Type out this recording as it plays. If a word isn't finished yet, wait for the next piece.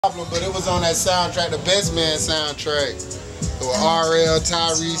But it was on that soundtrack, the Best Man soundtrack. It was RL,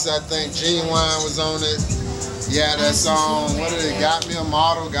 Tyrese, I think, Genuine was on it. Yeah, that song, what is it? Got me a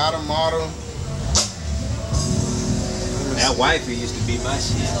model, got a model. That wifey used to be my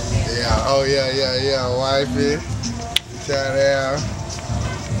shit. Yeah, oh yeah, wifey. Shout out.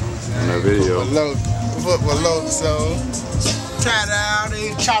 In that video. Put my low, so. Shout out,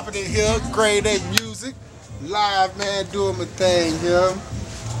 they chopping it here, grade A music. Live, man, doing my thing here.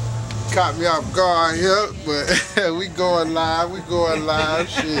 Caught me off guard here, but we going live,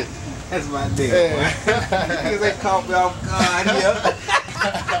 shit. That's my nigga, boy. They caught me off guard here.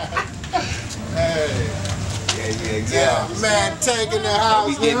 Hey. Yeah. Man, taking the house.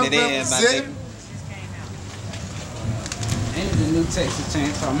 We getting it in, my nigga. Ain't the new Texas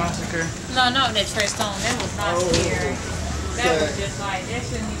Chainsaw Massacre? No, that Trey Stone, that was not scary. That was just like, that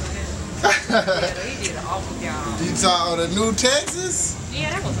shouldn't even been. Yeah, he did an awful job. You talking the new Texas? Yeah,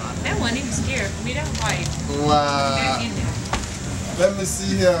 that wasn't even scary for me. That was like, wow. in there. Let me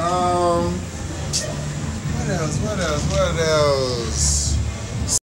see here. What else?